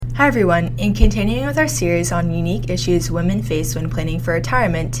Hi everyone, in continuing with our series on unique issues women face when planning for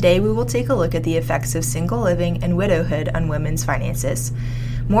retirement, today we will take a look at the effects of single living and widowhood on women's finances.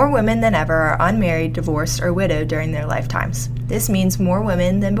 More women than ever are unmarried, divorced, or widowed during their lifetimes. This means more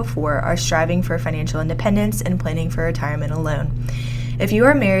women than before are striving for financial independence and planning for retirement alone. If you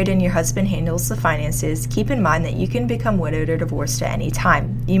are married and your husband handles the finances, keep in mind that you can become widowed or divorced at any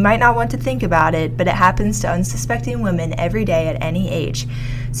time. You might not want to think about it, but it happens to unsuspecting women every day at any age.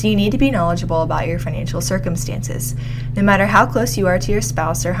 So you need to be knowledgeable about your financial circumstances. No matter how close you are to your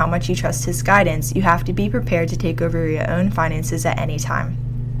spouse or how much you trust his guidance, you have to be prepared to take over your own finances at any time.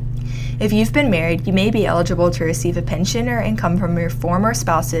 If you've been married, you may be eligible to receive a pension or income from your former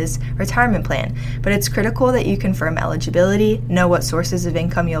spouse's retirement plan, but it's critical that you confirm eligibility, know what sources of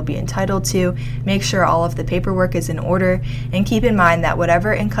income you'll be entitled to, make sure all of the paperwork is in order, and keep in mind that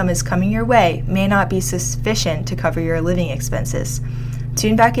whatever income is coming your way may not be sufficient to cover your living expenses.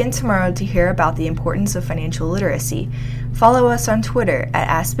 Tune back in tomorrow to hear about the importance of financial literacy. Follow us on Twitter at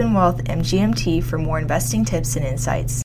AspenWealthMGMT for more investing tips and insights.